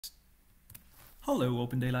Hello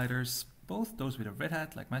OpenDaylighters, both those with a red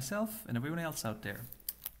hat like myself and everyone else out there.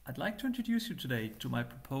 I'd like to introduce you today to my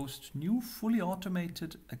proposed new fully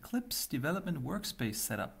automated Eclipse development workspace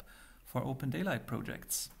setup for OpenDaylight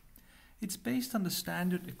projects. It's based on the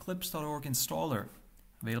standard eclipse.org installer,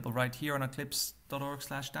 available right here on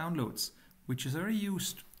eclipse.org/downloads, which is already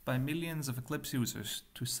used by millions of Eclipse users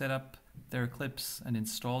to set up their Eclipse and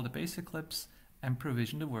install the base Eclipse and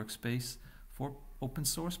provision the workspace for open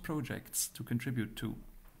source projects to contribute to.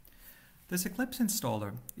 This Eclipse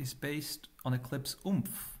installer is based on Eclipse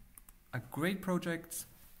Oomph, a great project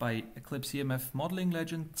by Eclipse EMF modeling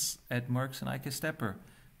legends Ed Merckx and Eike Stepper,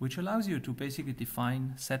 which allows you to basically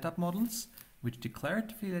define setup models which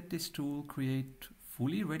declaratively let this tool create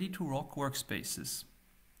fully ready to rock workspaces.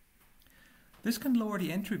 This can lower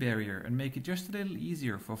the entry barrier and make it just a little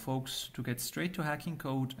easier for folks to get straight to hacking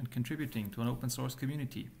code and contributing to an open source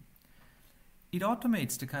community. It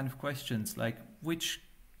automates the kind of questions like which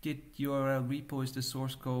Git URL repo is the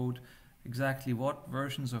source code, exactly what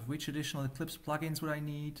versions of which additional Eclipse plugins would I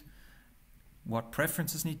need, what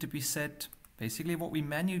preferences need to be set. Basically what we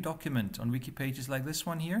manually document on wiki pages like this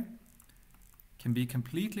one here can be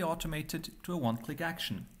completely automated to a one-click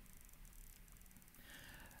action.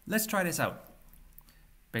 Let's try this out.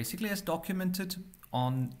 Basically as documented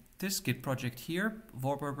on this Git project here,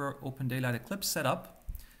 Warburger OpenDaylight Eclipse setup,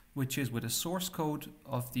 which is with a source code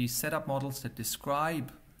of the setup models that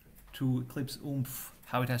describe to Eclipse Oomph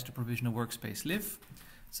how it has to provision a workspace live.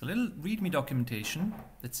 It's a little README documentation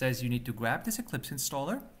that says you need to grab this Eclipse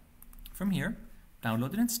installer from here,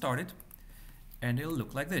 download it and start it, and it'll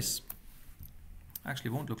look like this. Actually,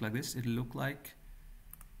 it won't look like this, it'll look like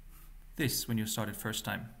this when you start it first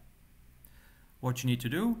time. What you need to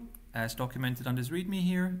do, as documented on this README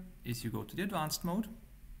here, is you go to the advanced mode,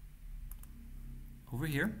 over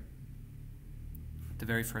here, at the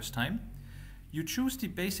very first time. You choose the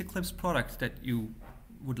base Eclipse product that you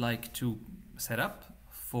would like to set up.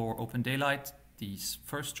 For OpenDaylight, the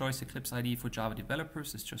first choice Eclipse IDE for Java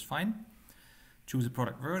developers is just fine. Choose a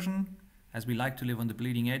product version. As we like to live on the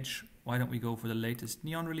bleeding edge, why don't we go for the latest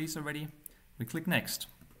Neon release already? We click Next.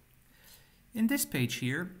 In this page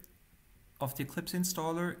here of the Eclipse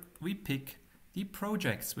installer, we pick the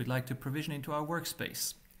projects we'd like to provision into our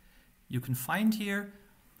workspace. You can find here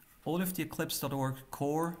all of the eclipse.org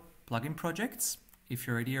core plugin projects. If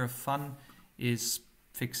your idea of fun is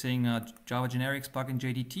fixing a Java generics plugin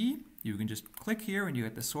JDT, you can just click here and you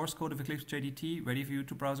get the source code of Eclipse JDT ready for you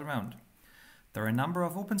to browse around. There are a number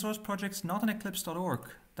of open source projects not on eclipse.org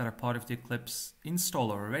that are part of the Eclipse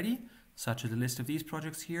installer already, such as the list of these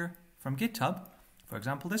projects here from GitHub. For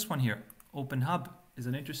example, this one here, OpenHub, is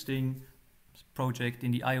an interesting project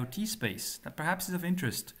in the IoT space that perhaps is of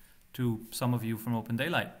interest to some of you from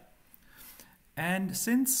OpenDaylight. And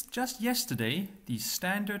since just yesterday, the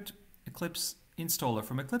standard Eclipse installer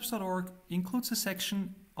from eclipse.org includes a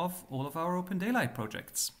section of all of our OpenDaylight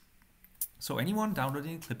projects. So anyone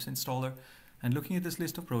downloading Eclipse installer and looking at this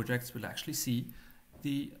list of projects will actually see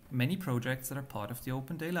the many projects that are part of the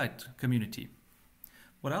OpenDaylight community.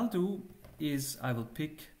 What I'll do is I will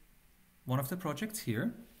pick one of the projects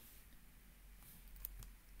here.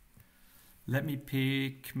 Let me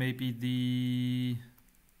pick maybe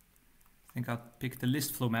I think I'll pick the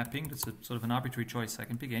list flow mapping. That's a sort of an arbitrary choice. I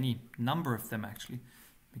can pick any number of them actually.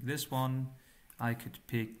 Pick this one. I could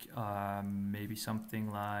pick maybe something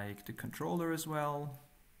like the controller as well.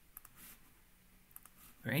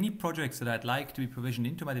 Or any projects that I'd like to be provisioned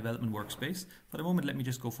into my development workspace. For the moment, let me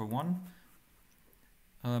just go for one.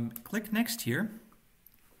 Click Next here,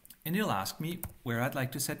 and it'll ask me where I'd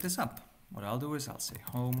like to set this up. What I'll do is I'll say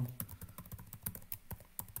Home,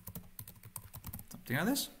 something like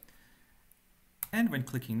this. And when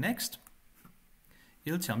clicking Next,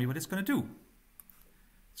 it'll tell me what it's going to do.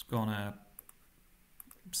 It's going to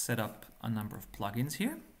set up a number of plugins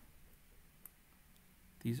here.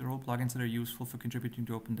 These are all plugins that are useful for contributing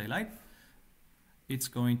to OpenDaylight. It's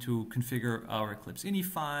going to configure our Eclipse ini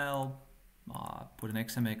file, put an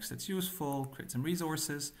XMX that's useful, create some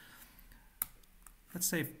resources. Let's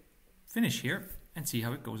say finish here and see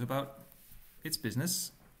how it goes about its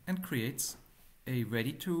business and creates a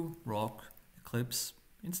ready to rock Eclipse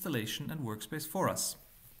installation and workspace for us.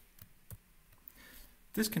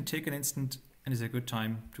 This can take an instant and is a good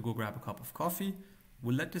time to go grab a cup of coffee.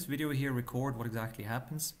 We'll let this video here record what exactly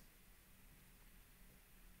happens.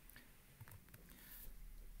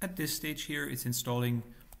 At this stage here, it's installing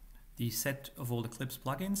the set of all Eclipse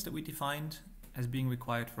plugins that we defined as being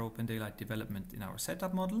required for OpenDaylight development in our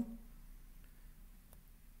setup model.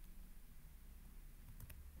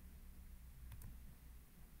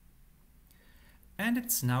 And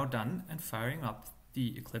it's now done and firing up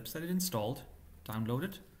the Eclipse that it installed,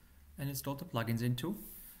 downloaded, and installed the plugins into.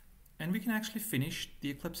 And we can actually finish the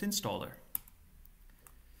Eclipse installer.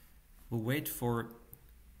 We'll wait for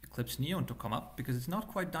Eclipse Neon to come up because it's not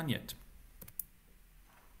quite done yet.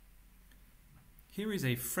 Here is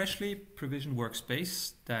a freshly provisioned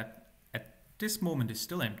workspace that at this moment is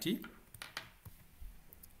still empty.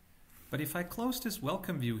 But if I close this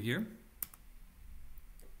welcome view here,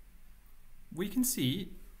 we can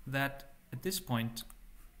see that at this point,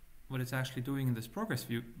 what it's actually doing in this progress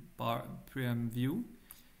view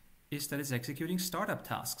is that it's executing startup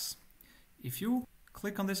tasks. If you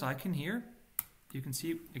click on this icon here, you can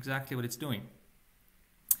see exactly what it's doing.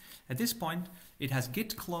 At this point, it has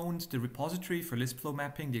git cloned the repository for list flow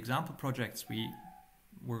mapping, the example projects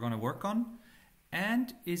we're going to work on,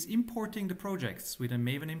 and is importing the projects with a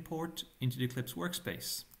Maven import into the Eclipse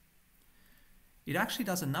workspace. It actually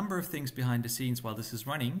does a number of things behind the scenes while this is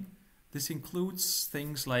running. This includes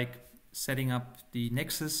things like setting up the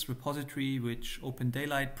Nexus repository, which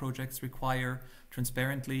OpenDaylight projects require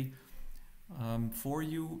transparently for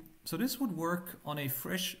you. So this would work on a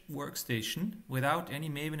fresh workstation without any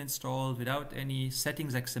Maven installed, without any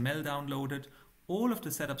settings XML downloaded. All of the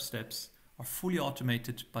setup steps are fully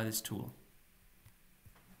automated by this tool.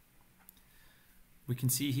 We can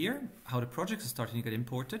see here how the projects are starting to get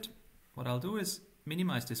imported. What I'll do is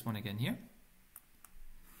minimize this one again here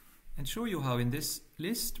and show you how in this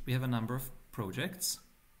list we have a number of projects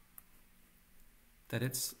that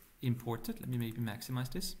it's imported. Let me maybe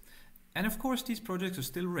maximize this. And of course these projects are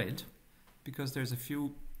still red because there's a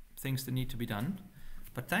few things that need to be done.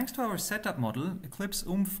 But thanks to our setup model, Eclipse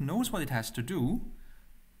Oomph knows what it has to do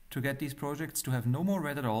to get these projects to have no more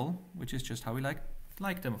red at all, which is just how we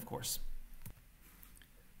like them, of course.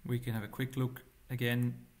 We can have a quick look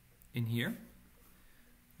again in here.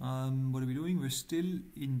 What are we doing? We're still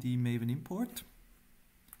in the Maven import.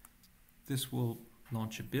 This will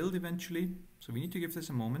launch a build eventually, so we need to give this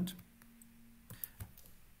a moment.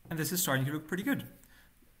 And this is starting to look pretty good.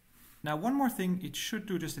 Now, one more thing it should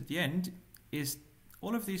do just at the end is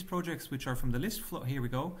all of these projects which are from the list flow, here we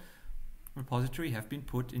go, repository have been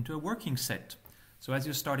put into a working set. So as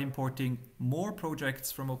you start importing more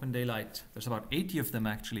projects from OpenDaylight, there's about 80 of them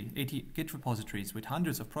actually, 80 Git repositories with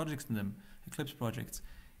hundreds of projects in them, Eclipse projects,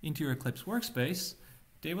 into your Eclipse workspace,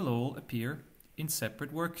 they will all appear in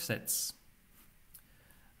separate work sets.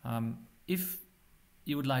 If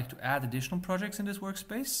you would like to add additional projects in this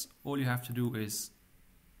workspace, all you have to do is,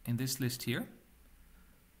 in this list here,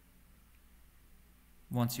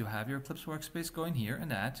 once you have your Eclipse workspace, go in here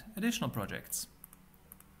and add additional projects.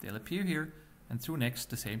 They'll appear here, and through Next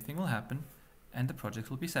the same thing will happen, and the project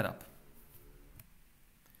will be set up.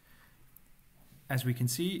 As we can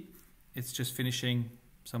see, it's just finishing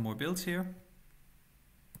some more builds here.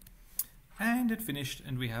 And it finished,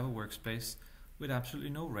 and we have a workspace with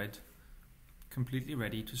absolutely no red, completely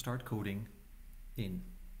ready to start coding in.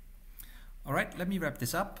 All right, let me wrap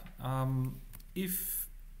this up. If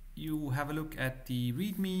you have a look at the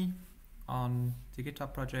README on the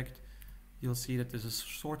GitHub project, you'll see that there's a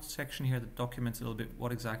short section here that documents a little bit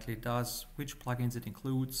what exactly it does, which plugins it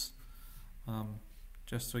includes,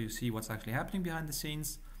 just so you see what's actually happening behind the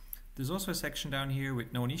scenes. There's also a section down here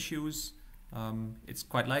with known issues. It's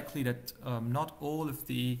quite likely that not all of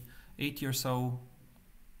the 80 or so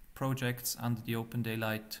projects under the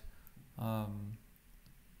OpenDaylight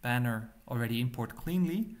banner already import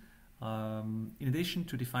cleanly. In addition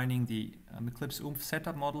to defining the Eclipse Oomph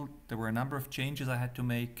setup model, there were a number of changes I had to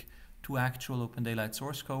make to actual OpenDaylight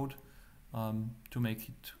source code to make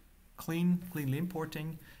it cleanly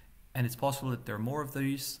importing. And it's possible that there are more of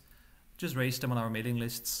these. Just raise them on our mailing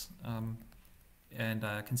lists, and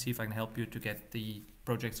I can see if I can help you to get the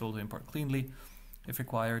projects all to import cleanly if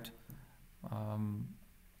required.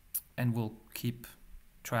 And we'll keep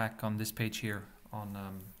track on this page here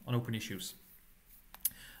on open issues.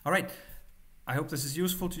 All right, I hope this is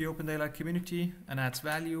useful to the OpenDaylight community and adds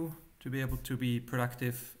value to be able to be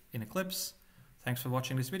productive in Eclipse. Thanks for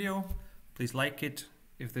watching this video. Please like it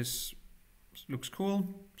if this looks cool.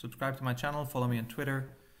 Subscribe to my channel, follow me on Twitter,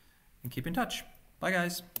 and keep in touch. Bye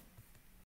guys.